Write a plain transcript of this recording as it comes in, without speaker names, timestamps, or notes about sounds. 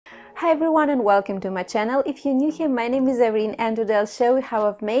Hi everyone and welcome to my channel. If you're new here, my name is Irene and today I'll show you how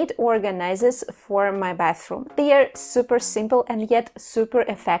I've made organizers for my bathroom. They are super simple and yet super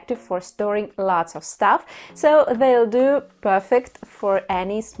effective for storing lots of stuff, so they'll do perfect for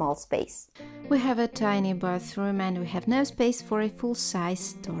any small space. We have a tiny bathroom and we have no space for a full-size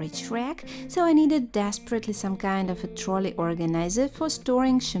storage rack, so I needed desperately some kind of a trolley organizer for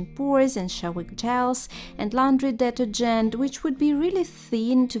storing shampoos and shower gels and laundry detergent, which would be really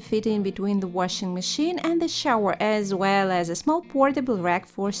thin to fit in between the washing machine and the shower, as well as a small portable rack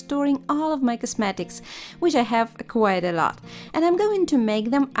for storing all of my cosmetics, which I have quite a lot, and I'm going to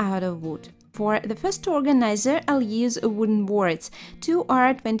make them out of wood. For the first organizer, I'll use wooden boards. Two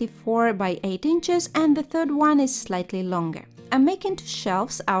are 24 by 8 inches and the third one is slightly longer. I'm making two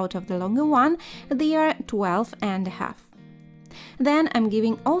shelves out of the longer one, they are 12.5. Then I'm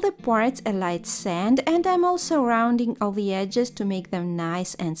giving all the parts a light sand and I'm also rounding all the edges to make them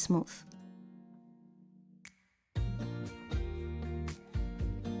nice and smooth.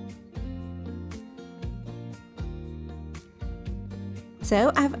 So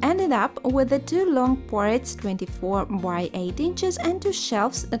I've ended up with the two long parts 24 by 8 inches and two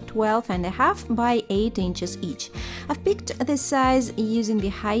shelves 12.5 by 8 inches each. I've picked the size using the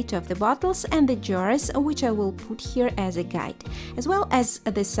height of the bottles and the jars, which I will put here as a guide, as well as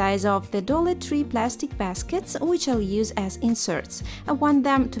the size of the Dollar Tree plastic baskets, which I'll use as inserts. I want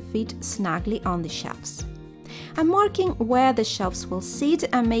them to fit snugly on the shelves. I'm marking where the shelves will sit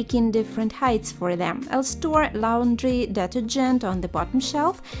and making different heights for them. I'll store laundry detergent on the bottom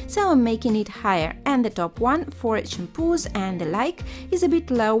shelf, so I'm making it higher, and the top one for shampoos and the like is a bit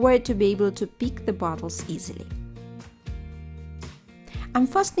lower to be able to pick the bottles easily. I'm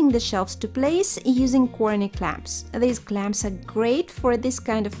fastening the shelves to place using corny clamps. These clamps are great for this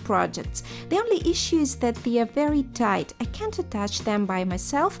kind of projects. The only issue is that they are very tight. I can't attach them by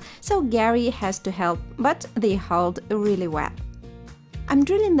myself, so Gary has to help, but they hold really well. I'm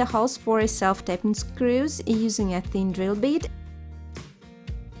drilling the holes for self-tapping screws using a thin drill bit.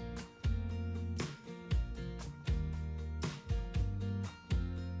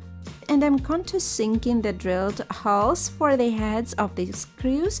 And I'm countersinking the drilled holes for the heads of the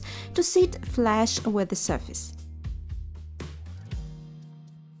screws to sit flush with the surface.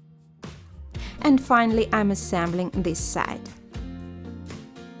 And finally, I'm assembling this side.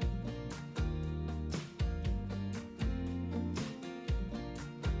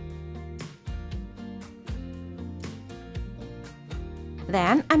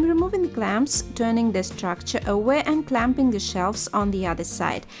 Then I'm removing the clamps, turning the structure over and clamping the shelves on the other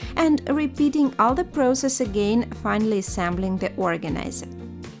side, and repeating all the process again, finally assembling the organizer.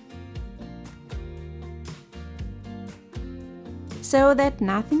 So that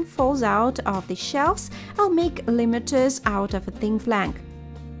nothing falls out of the shelves, I'll make limiters out of a thin plank.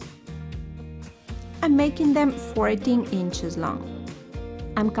 I'm making them 14 inches long.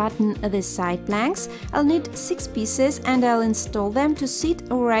 I'm cutting the side planks. I'll need 6 pieces and I'll install them to sit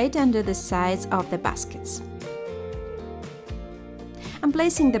right under the sides of the baskets. I'm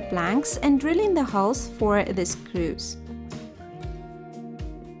placing the planks and drilling the holes for the screws.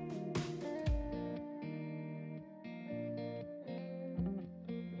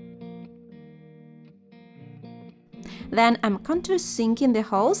 Then I'm countersinking the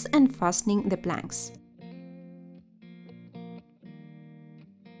holes and fastening the planks.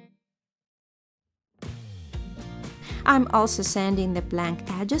 I'm also sanding the plank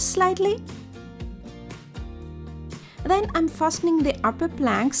edges slightly. Then I'm fastening the upper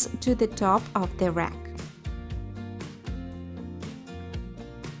planks to the top of the rack.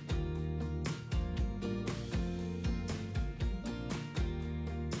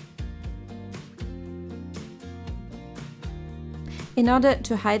 In order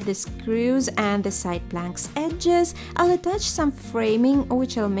to hide the screws and the side planks edges, I'll attach some framing,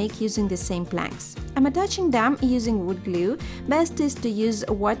 which I'll make using the same planks. I'm attaching them using wood glue. Best is to use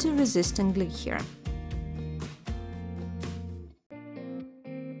water-resistant glue here.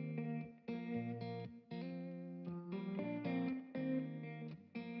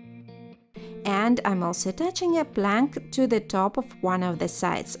 And I'm also attaching a plank to the top of one of the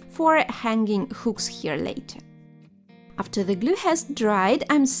sides for hanging hooks here later. After the glue has dried,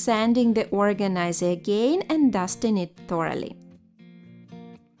 I'm sanding the organizer again and dusting it thoroughly.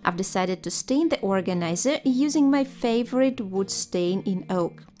 I've decided to stain the organizer using my favorite wood stain in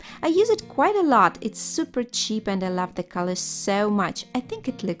oak. I use it quite a lot, it's super cheap and I love the color so much. I think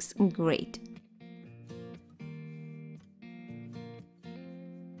it looks great.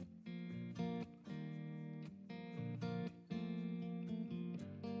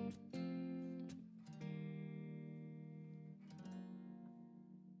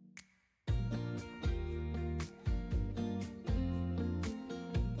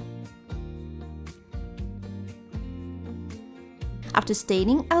 After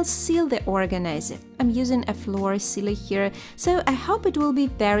staining, I'll seal the organizer. I'm using a floor sealer here, so I hope it will be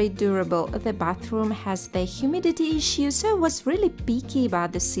very durable. The bathroom has the humidity issue, so I was really picky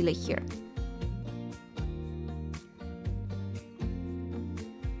about the sealer here.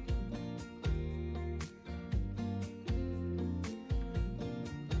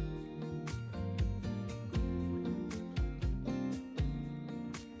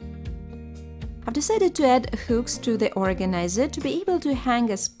 I've decided to add hooks to the organizer to be able to hang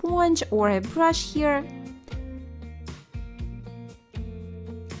a sponge or a brush here.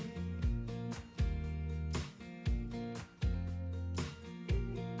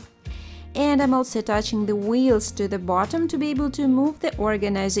 And I'm also attaching the wheels to the bottom to be able to move the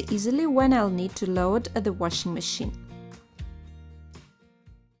organizer easily when I'll need to load the washing machine.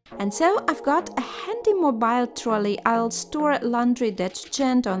 And so I've got a handy mobile trolley. I'll store laundry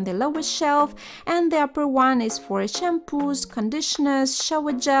detergent on the lower shelf, and the upper one is for shampoos, conditioners,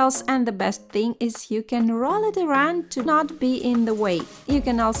 shower gels, and the best thing is you can roll it around to not be in the way. You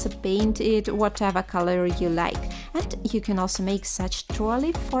can also paint it whatever color you like, and you can also make such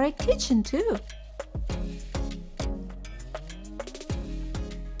trolley for a kitchen too.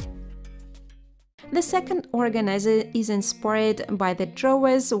 The second organizer is inspired by the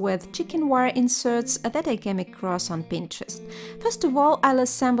drawers with chicken wire inserts that I came across on Pinterest. First of all, I'll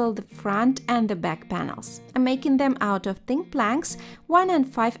assemble the front and the back panels. I'm making them out of thin planks 1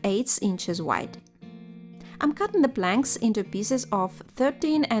 5/8 inches wide. I'm cutting the planks into pieces of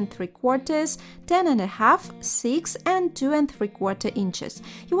 13 3/4, 10 1/2, 6 and 2 3/4 inches.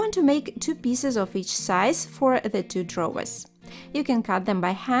 You want to make 2 pieces of each size for the 2 drawers. You can cut them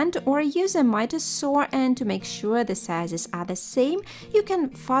by hand or use a miter saw, and to make sure the sizes are the same, you can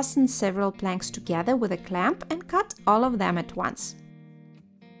fasten several planks together with a clamp and cut all of them at once.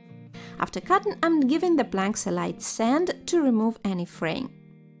 After cutting, I'm giving the planks a light sand to remove any fraying.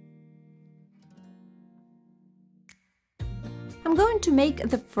 I'm going to make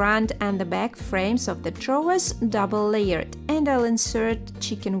the front and the back frames of the drawers double layered, and I'll insert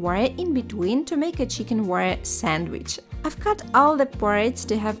chicken wire in between to make a chicken wire sandwich. I've cut all the parts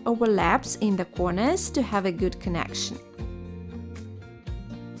to have overlaps in the corners to have a good connection.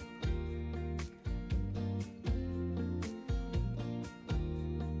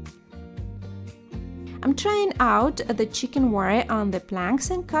 I'm trying out the chicken wire on the planks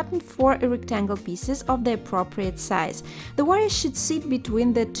and cutting 4 rectangle pieces of the appropriate size. The wire should sit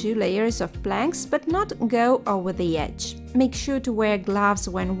between the 2 layers of planks but not go over the edge. Make sure to wear gloves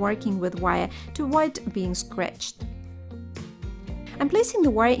when working with wire to avoid being scratched. I'm placing the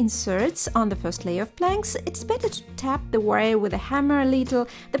wire inserts on the first layer of planks. It's better to tap the wire with a hammer a little.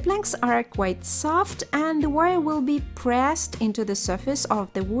 The planks are quite soft and the wire will be pressed into the surface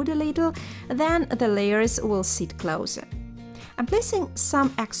of the wood a little, then the layers will sit closer. I'm placing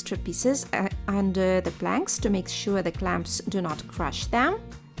some extra pieces under the planks to make sure the clamps do not crush them.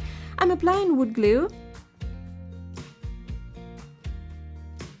 I'm applying wood glue.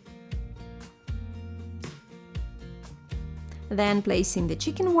 Then placing the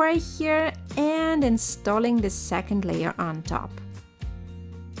chicken wire here and installing the second layer on top.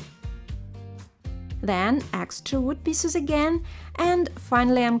 Then extra wood pieces again, and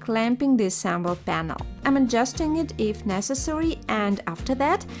finally I'm clamping the assembled panel. I'm adjusting it if necessary, and after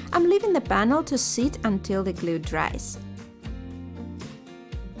that I'm leaving the panel to sit until the glue dries.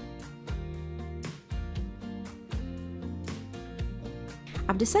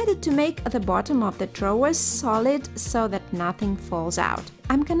 I've decided to make the bottom of the drawers solid so that nothing falls out.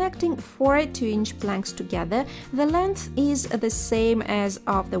 I'm connecting 4 2-inch planks together. The length is the same as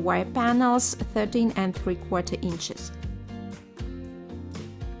of the wire panels, 13 3/4 inches.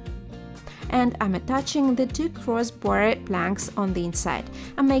 And I'm attaching the 2 crossbar planks on the inside.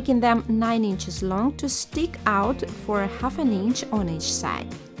 I'm making them 9 inches long to stick out for 1/2 inch on each side.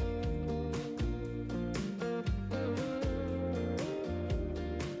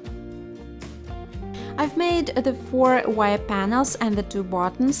 I've made the 4 wire panels and the 2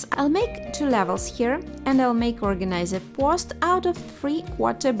 bottoms. I'll make 2 levels here, and I'll make organizer post out of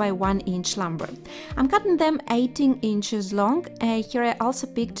 3/4 by 1 inch lumber. I'm cutting them 18 inches long. Here I also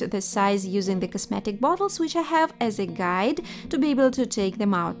picked the size using the cosmetic bottles, which I have as a guide to be able to take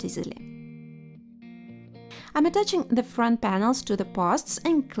them out easily. I'm attaching the front panels to the posts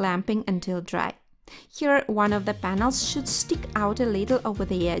and clamping until dry. Here, one of the panels should stick out a little over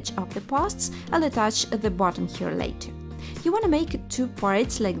the edge of the posts. I'll attach the bottom here later. You want to make 2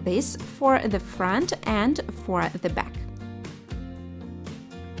 parts like this for the front and for the back.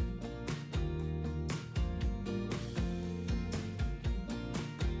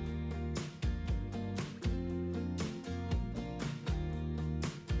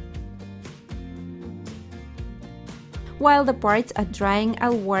 While the parts are drying,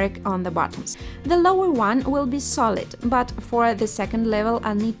 I'll work on the bottoms. The lower one will be solid, but for the second level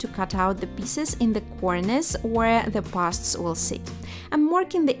I'll need to cut out the pieces in the corners where the posts will sit. I'm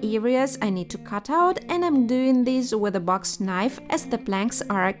marking the areas I need to cut out, and I'm doing this with a box knife as the planks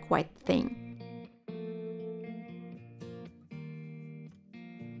are quite thin.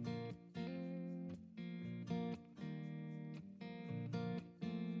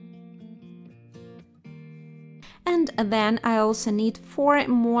 And then I also need 4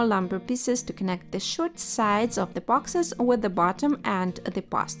 more lumber pieces to connect the short sides of the boxes with the bottom and the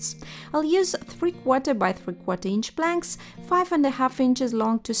posts. I'll use 3/4 by 3/4 inch planks, 5.5 inches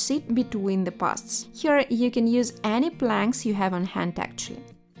long, to sit between the posts. Here you can use any planks you have on hand actually.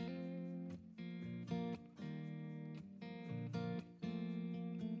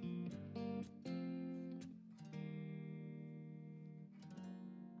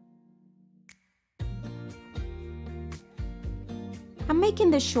 I'm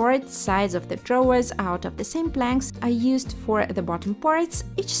making the short sides of the drawers out of the same planks I used for the bottom parts.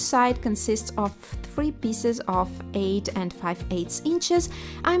 Each side consists of 3 pieces of 8 and 5/8 inches.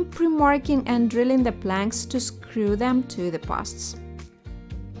 I'm pre-marking and drilling the planks to screw them to the posts.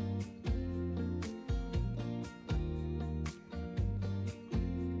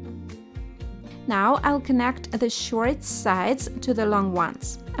 Now I'll connect the short sides to the long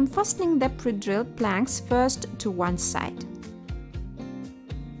ones. I'm fastening the pre-drilled planks first to one side.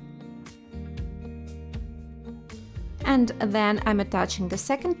 And then I'm attaching the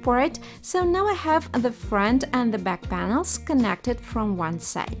second part, so now I have the front and the back panels connected from one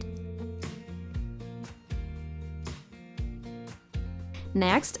side.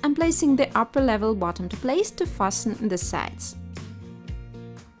 Next, I'm placing the upper level bottom to place to fasten the sides.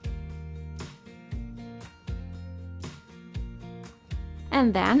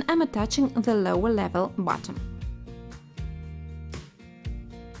 And then I'm attaching the lower level bottom.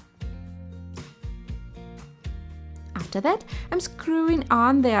 After that, I'm screwing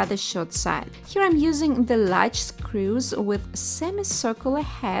on the other short side. Here I'm using the large screws with semicircular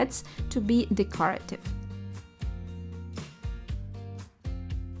heads to be decorative.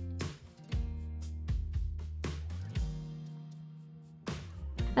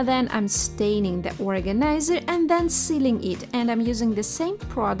 Then I'm staining the organizer and then sealing it, and I'm using the same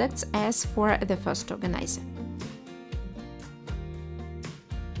products as for the first organizer.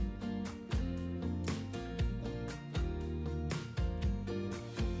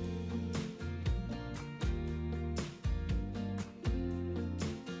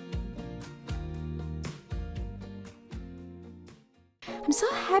 I'm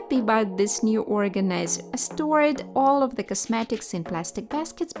so happy about this new organizer. I stored all of the cosmetics in plastic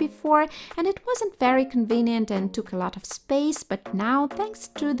baskets before, and it wasn't very convenient and took a lot of space, but now, thanks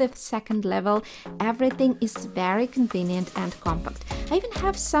to the second level, everything is very convenient and compact. I even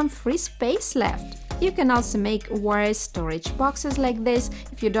have some free space left. You can also make wire storage boxes like this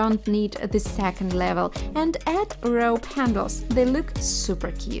if you don't need the second level, and add rope handles. They look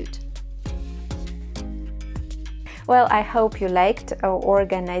super cute. Well, I hope you liked our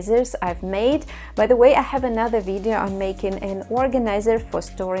organizers I've made. By the way, I have another video on making an organizer for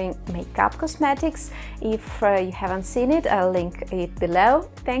storing makeup cosmetics. If you haven't seen it, I'll link it below.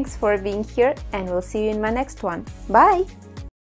 Thanks for being here, and we'll see you in my next one. Bye!